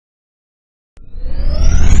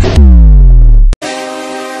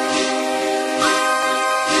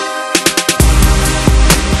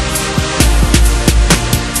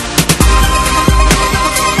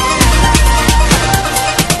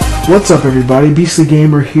What's up, everybody? Beastly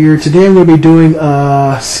Gamer here. Today I'm going to be doing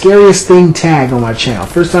a Scariest Thing Tag on my channel.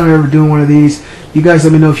 First time I'm ever doing one of these. You guys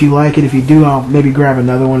let me know if you like it. If you do, I'll maybe grab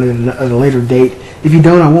another one at a later date. If you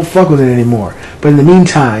don't, I won't fuck with it anymore. But in the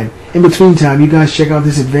meantime, in between time, you guys check out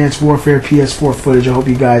this Advanced Warfare PS4 footage. I hope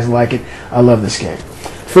you guys like it. I love this game.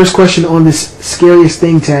 First question on this Scariest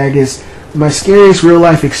Thing Tag is my scariest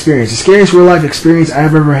real-life experience. The scariest real-life experience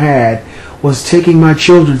I've ever had was taking my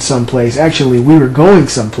children someplace. Actually, we were going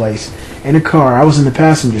someplace in a car. I was in the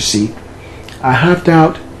passenger seat. I hopped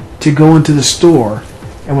out to go into the store,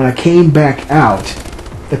 and when I came back out,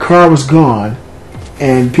 the car was gone,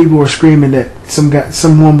 and people were screaming that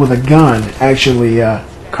someone with a gun actually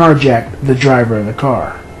carjacked the driver of the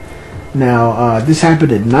car. Now, this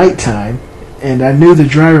happened at nighttime, and I knew the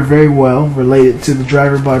driver very well, related to the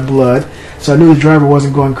driver by blood, so I knew the driver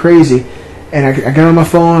wasn't going crazy. And I got on my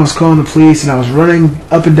phone, I was calling the police, and I was running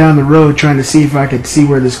up and down the road trying to see if I could see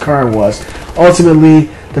where this car was. Ultimately,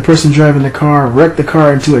 the person driving the car wrecked the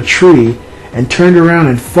car into a tree and turned around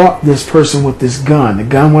and fought this person with this gun. The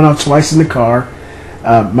gun went off twice in the car.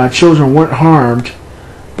 My children weren't harmed,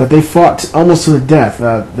 but they fought almost to the death.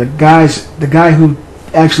 The guy who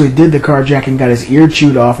actually did the carjacking got his ear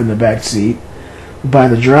chewed off in the back seat by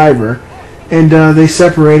the driver. And they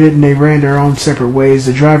separated and they ran their own separate ways.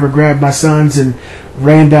 The driver grabbed my sons and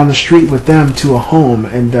ran down the street with them to a home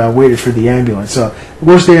and waited for the ambulance. So,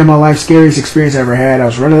 worst day of my life, scariest experience I ever had. I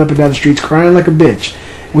was running up and down the streets crying like a bitch,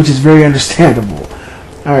 which is very understandable.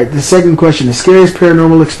 Alright, the second question. The scariest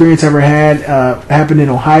paranormal experience I ever had happened in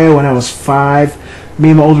Ohio when I was 5. Me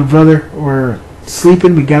and my older brother were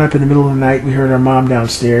sleeping. We got up in the middle of the night. We heard our mom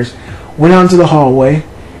downstairs. Went out into the hallway.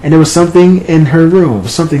 And there was something in her room. It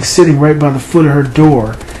was something sitting right by the foot of her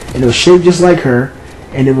door. And it was shaped just like her.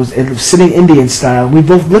 And it was sitting Indian style. We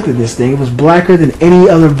both looked at this thing. It was blacker than any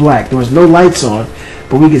other black. There was no lights on.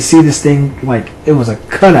 But we could see this thing like it was a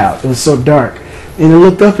cutout. It was so dark. And it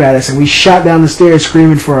looked up at us. And we shot down the stairs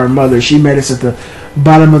screaming for our mother. She met us at the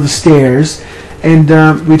bottom of the stairs. And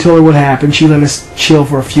we told her what happened. She let us chill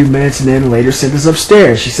for a few minutes. And then later sent us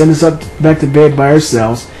upstairs. She sent us up back to bed by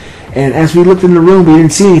ourselves. And as we looked in the room, we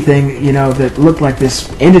didn't see anything, that looked like this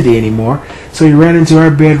entity anymore. So we ran into our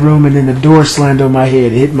bedroom, and then the door slammed on my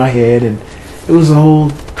head. It hit my head, and it was a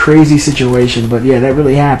whole crazy situation. But yeah, that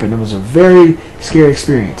really happened. It was a very scary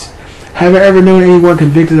experience. Have I ever known anyone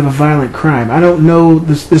convicted of a violent crime? I don't know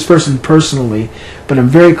this person personally, but I'm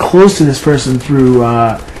very close to this person through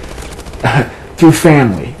through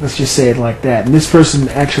family. Let's just say it like that. And this person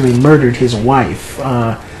actually murdered his wife,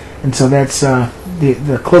 and so that's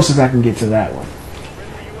the closest I can get to that one.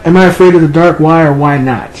 Am I afraid of the dark? Why or why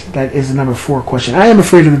not? That is the number 4 question. I am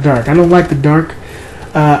afraid of the dark. I don't like the dark.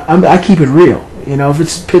 I keep it real. If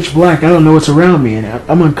it's pitch black, I don't know what's around me, and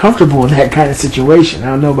I'm uncomfortable in that kind of situation.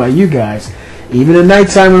 I don't know about you guys. Even at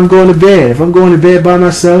nighttime when I'm going to bed, if I'm going to bed by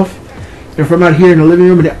myself, or if I'm out here in the living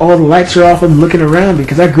room and all the lights are off, I'm looking around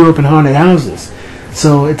because I grew up in haunted houses.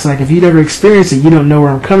 So it's like if you never experienced it, you don't know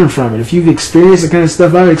where I'm coming from. And if you've experienced the kind of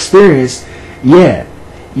stuff I've experienced, yeah,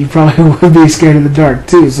 you probably would be scared of the dark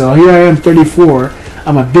too. So here I am, 34.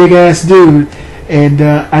 I'm a big ass dude, and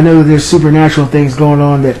I know that there's supernatural things going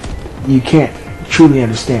on that you can't truly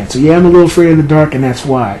understand. So yeah, I'm a little afraid of the dark, and that's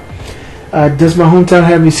why. Does my hometown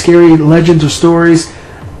have any scary legends or stories?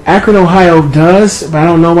 Akron, Ohio does, but I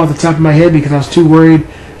don't know them off the top of my head because I was too worried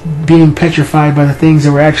being petrified by the things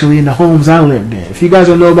that were actually in the homes I lived in. If you guys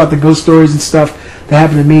don't know about the ghost stories and stuff that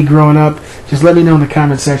happened to me growing up, just let me know in the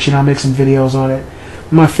comment section. I'll make some videos on it.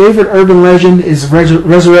 My favorite urban legend is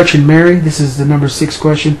Resurrection Mary. This is the number 6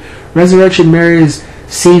 question. Resurrection Mary is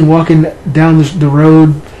seen walking down the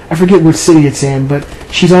road. I forget which city it's in, but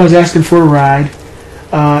she's always asking for a ride.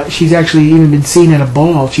 She's actually even been seen at a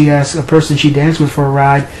ball. She asked a person she danced with for a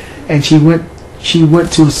ride, and she went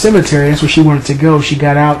to a cemetery. That's where she wanted to go. She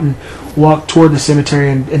got out and walked toward the cemetery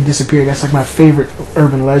and disappeared. That's like my favorite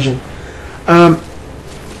urban legend.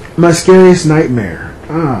 My scariest nightmare.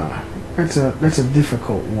 That's a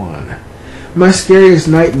difficult one. My scariest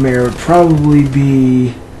nightmare would probably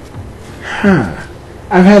be,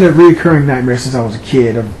 I've had a recurring nightmare since I was a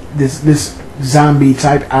kid of this zombie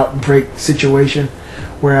type outbreak situation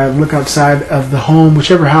where I look outside of the home,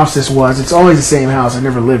 whichever house this was. It's always the same house. I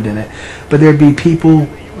never lived in it, but there'd be people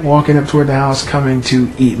walking up toward the house coming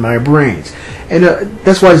to eat my brains. And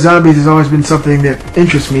that's why zombies has always been something that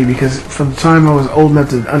interests me, because from the time I was old enough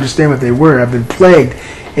to understand what they were, I've been plagued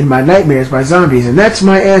in my nightmares by zombies. And that's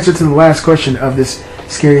my answer to the last question of this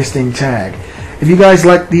Scariest Thing Tag. If you guys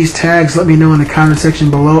like these tags, let me know in the comment section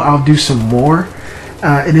below. I'll do some more.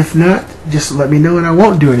 And if not, just let me know and I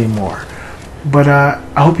won't do any more. But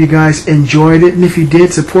I hope you guys enjoyed it, and if you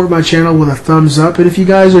did, support my channel with a thumbs up. And if you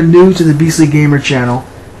guys are new to the Beastly Gamer channel,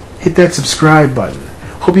 hit that subscribe button.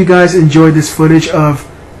 Hope you guys enjoyed this footage of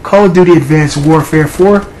Call of Duty Advanced Warfare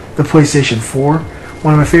for the PlayStation 4.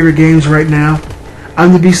 One of my favorite games right now.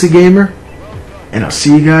 I'm the Beastly Gamer, and I'll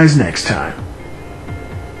see you guys next time.